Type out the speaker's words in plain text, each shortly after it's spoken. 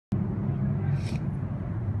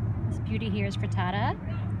beauty here is Frittata.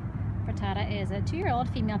 Frittata is a 2-year-old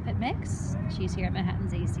female pit mix. She's here at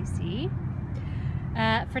Manhattan's ACC.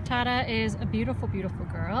 Frittata is a beautiful, beautiful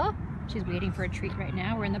girl. She's waiting for a treat right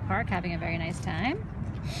now. We're in the park having a very nice time.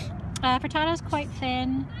 Frittata is quite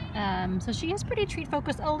thin, so she is pretty treat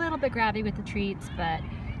focused, a little bit grabby with the treats, but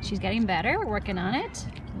she's getting better. We're working on it.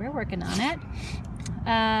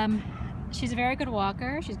 She's a very good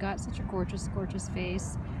walker. She's got such a gorgeous, gorgeous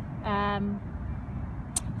face.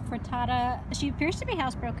 Frittata, she appears to be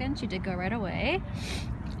housebroken. She did go right away.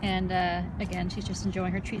 And again, she's just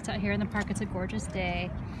enjoying her treats out here in the park. It's a gorgeous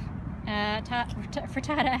day.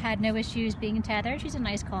 Frittata had no issues being tethered. She's a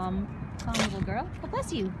nice, calm little girl. Oh,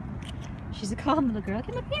 bless you. She's a calm little girl.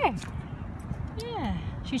 Come up here. Yeah.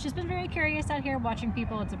 She's just been very curious out here watching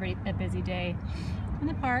people. It's a busy day in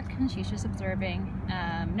the park, and she's just observing.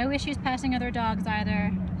 No issues passing other dogs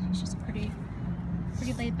either. She's just a pretty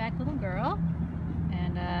laid back little girl.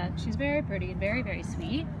 And she's very pretty and very, very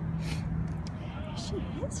sweet. She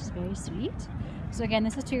is. She's very sweet. So again,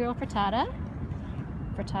 this is 2-year-old Frittata.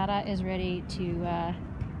 Frittata is ready to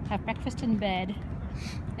have breakfast in bed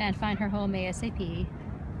and find her home ASAP.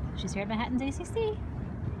 She's here at Manhattan's ACC.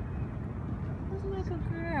 Isn't that a good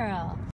girl?